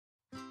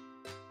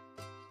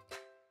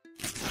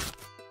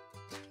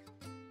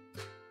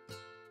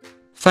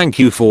Thank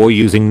you for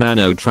using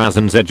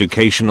Nanotrasen's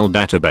educational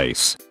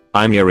database.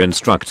 I'm your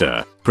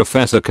instructor,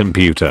 Professor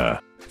Computer.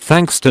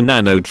 Thanks to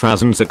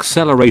Nanotrasen's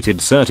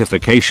accelerated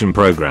certification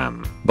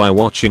program, by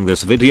watching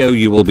this video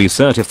you will be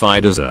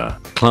certified as a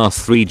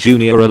Class 3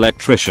 Junior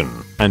Electrician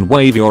and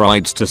waive your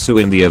rights to sue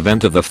in the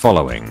event of the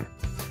following.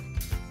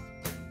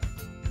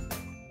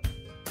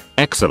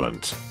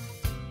 Excellent.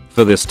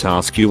 For this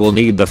task you will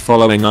need the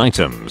following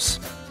items: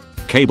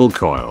 cable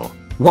coil,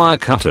 wire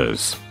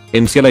cutters,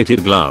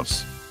 insulated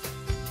gloves.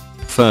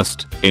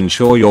 First,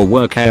 ensure your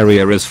work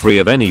area is free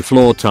of any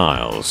floor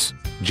tiles.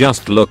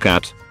 Just look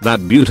at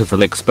that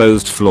beautiful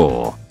exposed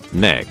floor.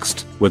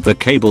 Next, with the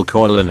cable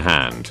coil in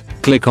hand,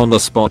 click on the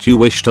spot you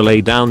wish to lay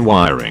down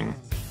wiring.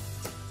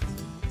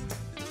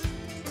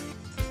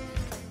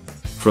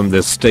 From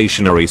this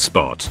stationary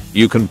spot,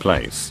 you can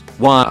place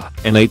wire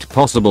in 8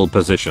 possible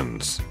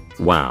positions.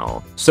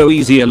 Wow, so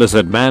easy a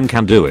lizard man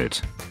can do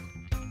it.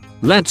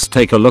 Let's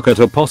take a look at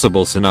a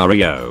possible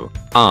scenario.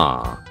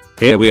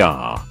 Here we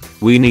are.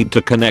 We need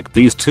to connect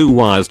these 2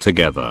 wires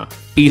together.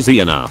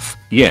 Easy enough,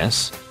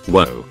 yes?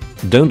 Whoa.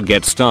 Don't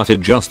get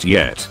started just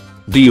yet.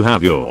 Do you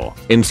have your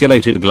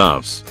insulated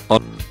gloves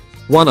on?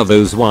 One of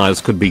those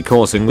wires could be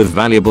coursing with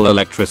valuable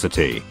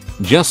electricity.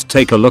 Just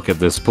take a look at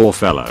this poor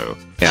fellow.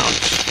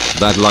 Ouch.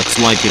 That looks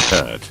like it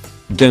hurt.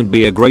 Don't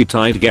be a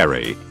great-eyed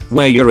Gary.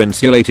 Wear your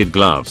insulated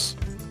gloves.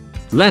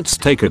 Let's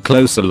take a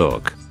closer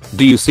look.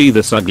 Do you see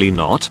this ugly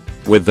knot?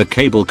 With the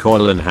cable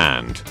coil in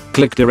hand,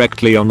 click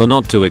directly on the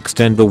knot to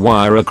extend the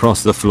wire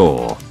across the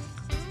floor.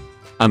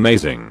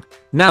 Amazing.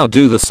 Now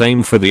do the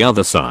same for the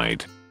other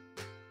side.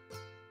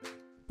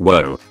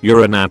 Whoa,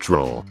 you're a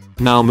natural.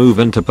 Now move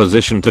into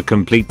position to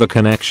complete the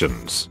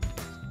connections.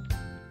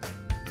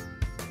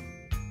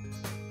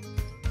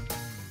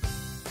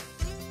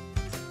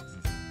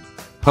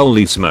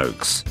 Holy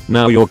smokes,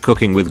 now you're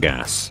cooking with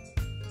gas.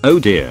 Oh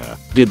dear,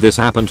 did this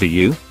happen to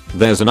you?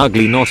 There's an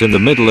ugly knot in the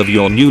middle of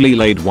your newly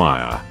laid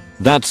wire.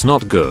 That's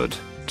not good.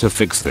 To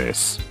fix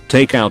this,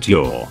 take out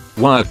your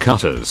wire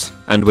cutters,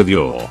 and with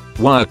your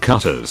wire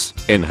cutters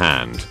in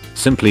hand,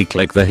 simply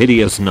click the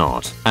hideous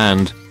knot,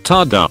 and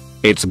ta-da,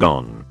 it's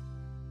gone.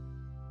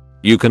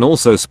 You can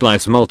also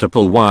splice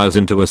multiple wires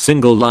into a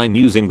single line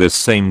using this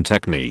same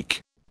technique.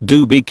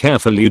 Do be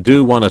careful you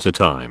do one at a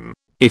time.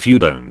 If you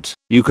don't,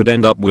 you could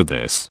end up with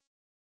this.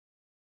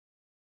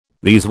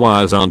 These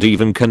wires aren't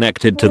even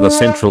connected to the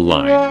central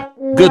line.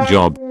 Good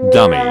job,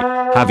 dummy.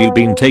 Have you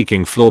been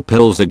taking floor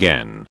pills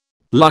again?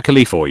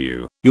 Luckily for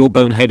you, your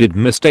boneheaded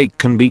mistake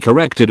can be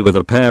corrected with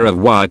a pair of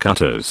wire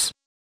cutters.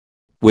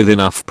 With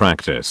enough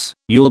practice,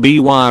 you'll be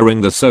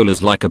wiring the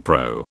solars like a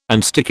pro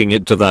and sticking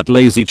it to that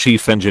lazy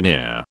chief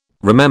engineer.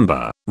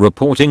 Remember,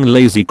 reporting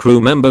lazy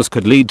crew members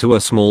could lead to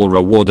a small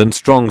reward and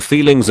strong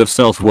feelings of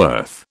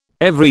self-worth.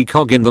 Every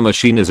cog in the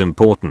machine is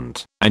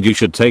important, and you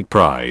should take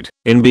pride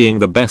in being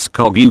the best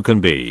cog you can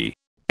be.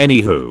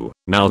 Anywho,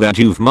 now that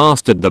you've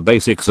mastered the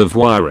basics of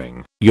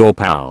wiring, your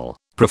pal,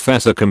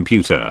 Professor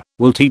Computer,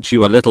 will teach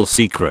you a little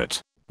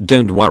secret.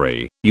 Don't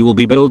worry, you will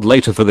be billed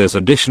later for this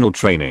additional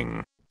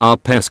training. Are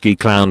pesky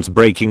clowns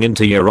breaking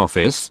into your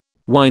office?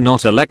 Why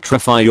not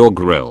electrify your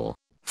grill?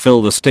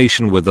 Fill the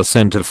station with the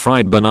scent of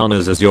fried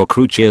bananas as your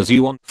crew cheers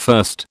you on.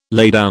 First,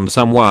 lay down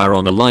some wire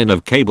on a line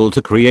of cable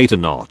to create a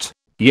knot.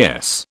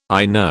 Yes,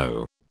 I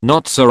know.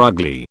 Knots are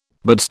ugly.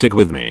 But stick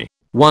with me.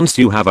 Once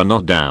you have a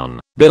knot down,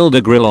 build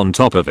a grill on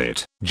top of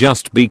it.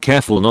 Just be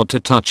careful not to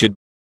touch it.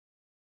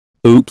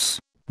 Oops.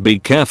 Be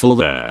careful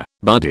there,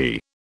 buddy.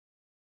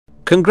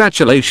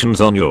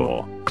 Congratulations on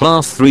your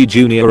Class 3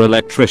 Junior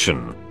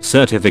Electrician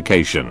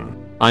certification.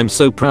 I'm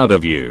so proud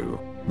of you.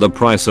 The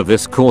price of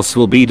this course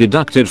will be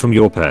deducted from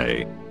your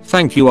pay.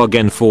 Thank you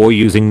again for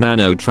using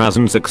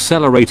Nanotrasen's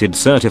accelerated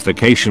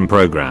certification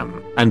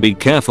program, and be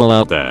careful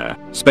out there,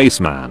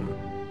 Spaceman.